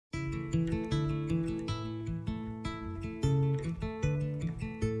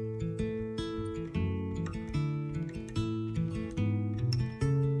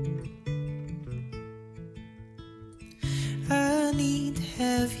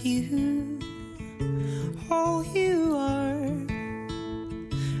you, all you are.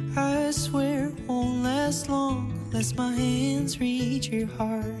 I swear it won't last long unless my hands reach your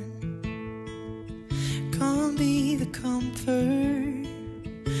heart. Come be the comfort,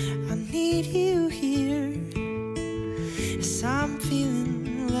 I need you here, as I'm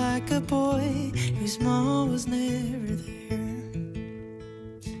feeling like a boy whose mom was never there.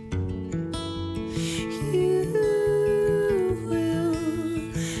 You will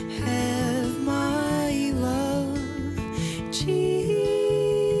have my love, Jesus.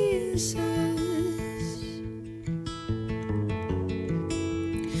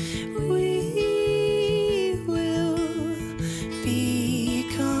 We will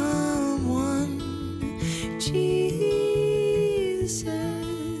become one, Jesus.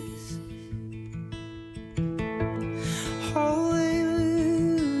 Hallelujah.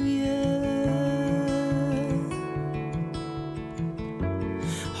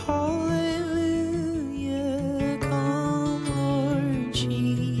 Hallelujah. Come, Lord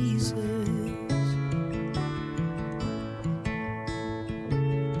Jesus.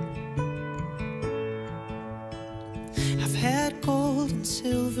 I've had gold and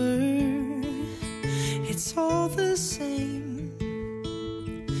silver, it's all the same.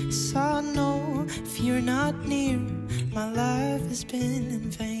 So I know if you're not near, my life has been in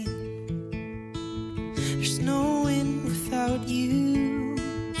vain. There's no wind without you,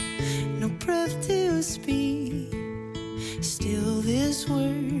 no breath to speak. Still this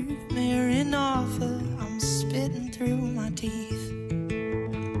word, Maranatha, I'm spitting through my teeth.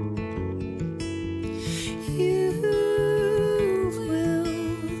 You will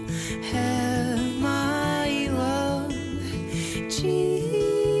have my love, Jesus.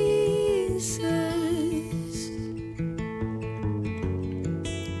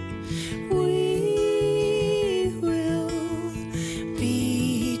 We will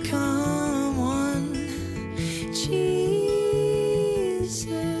become one, Jesus.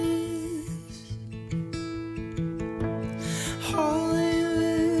 Hallelujah.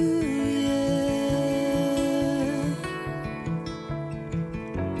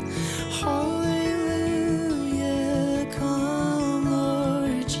 Hallelujah. Come,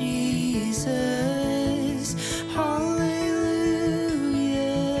 Lord Jesus. Hallelujah.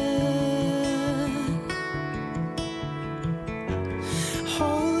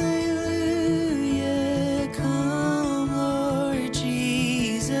 Hallelujah. Come, Lord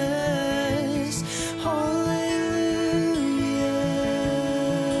Jesus. Hallelujah.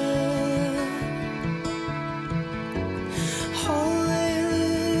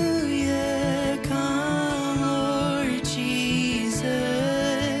 Hallelujah. Come, Lord Jesus.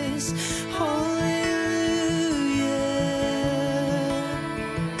 Hallelujah.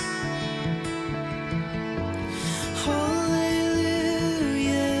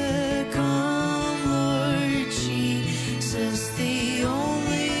 Hallelujah. Come, Lord Jesus. The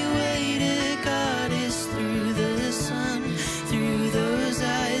only way to God is through the Son, through those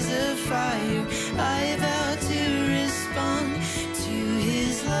eyes of fire. I vow to respond to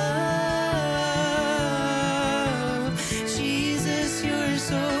His love. Jesus, you're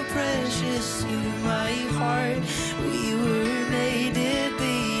so precious to my heart. We were made to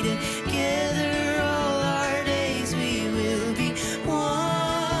be together all our days. We will be one.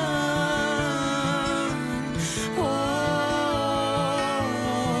 Oh,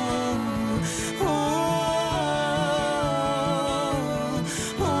 oh,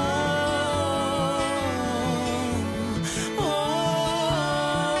 oh, oh,